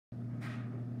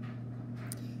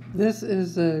This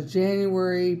is a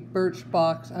January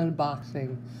Birchbox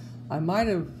unboxing. I might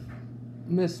have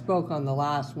misspoke on the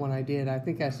last one I did. I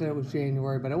think I said it was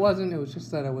January, but it wasn't. It was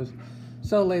just that it was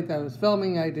so late that I was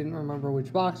filming, I didn't remember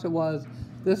which box it was.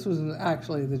 This was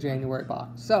actually the January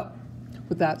box. So,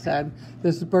 with that said,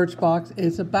 this is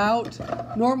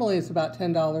Birchbox. Normally it's about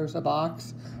 $10 a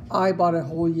box. I bought a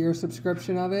whole year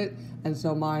subscription of it, and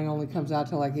so mine only comes out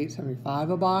to like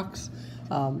 $8.75 a box.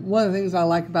 One of the things I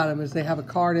like about them is they have a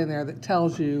card in there that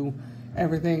tells you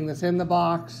everything that's in the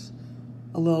box,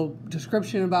 a little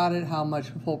description about it, how much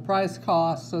full price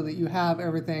costs, so that you have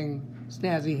everything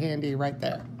snazzy handy right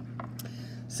there.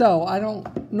 So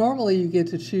normally you get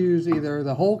to choose either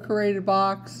the whole curated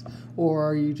box,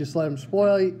 or you just let them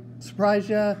surprise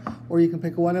you, or you can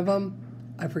pick one of them.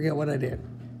 I forget what I did.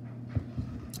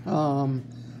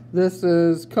 This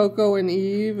is Coco and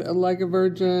Eve, Like a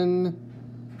Virgin.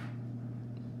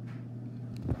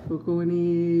 Coco and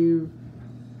Eve.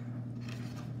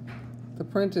 The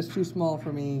print is too small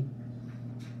for me.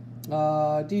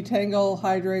 Detangle,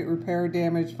 hydrate, repair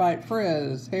damage, fight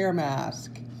frizz, hair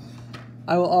mask.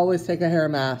 I will always take a hair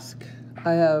mask.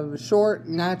 I have short,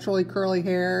 naturally curly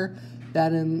hair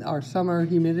that in our summer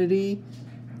humidity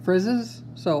frizzes,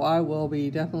 so I will be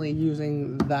definitely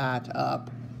using that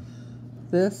up.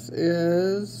 This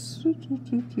is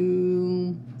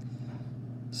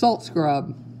salt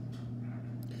scrub.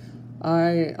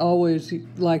 I always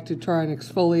like to try and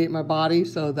exfoliate my body,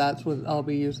 so that's what I'll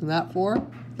be using that for.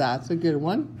 That's a good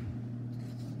one.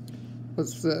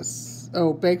 What's this?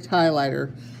 Oh, baked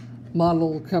highlighter.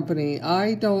 Model company.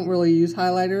 I don't really use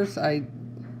highlighters. I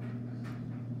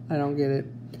don't get it.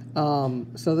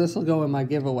 So this will go in my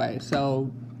giveaway.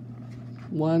 So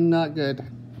one not good.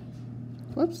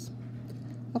 Whoops.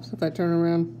 Oops, if I turn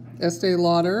around. Estee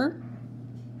Lauder.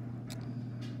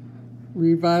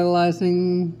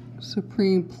 Revitalizing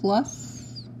Supreme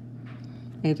Plus.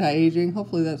 Anti-aging.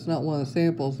 Hopefully that's not one of the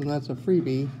samples and that's a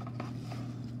freebie.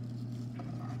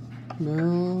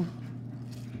 No.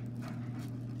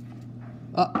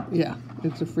 Oh, yeah,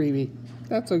 it's a freebie.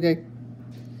 That's okay.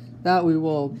 That we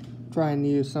will try and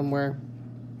use somewhere.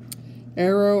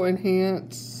 Aero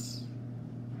Enhance.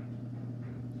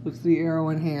 What's the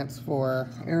Aero Enhance for?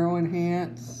 Aero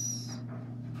Enhance.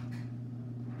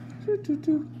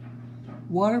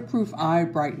 Waterproof eye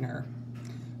brightener.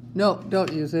 Nope,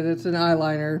 don't use it. It's an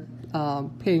eyeliner.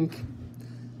 Pink.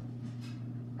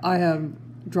 I have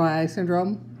dry eye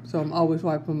syndrome, so I'm always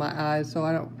wiping my eyes, so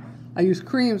I use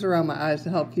creams around my eyes to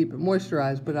help keep it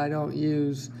moisturized, but I don't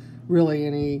use really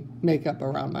any makeup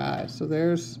around my eyes. So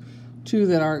there's two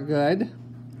that aren't good.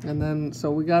 And then,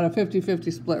 so we got a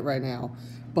 50-50 split right now.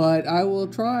 But I will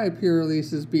try Pure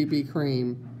Release's BB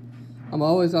cream. I'm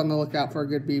always on the lookout for a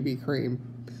good BB cream.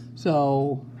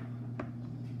 So,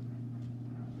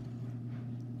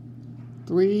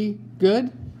 3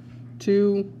 good,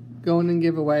 2 going in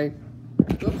giveaway.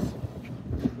 Oops,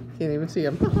 can't even see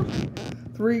them.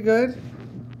 3 good,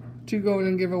 2 going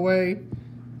in giveaway,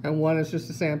 and 1 is just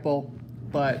a sample,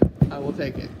 but I will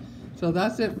take it. So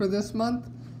that's it for this month.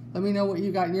 Let me know what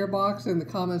you got in your box in the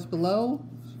comments below.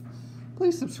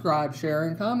 Please subscribe, share,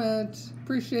 and comment.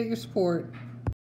 Appreciate your support.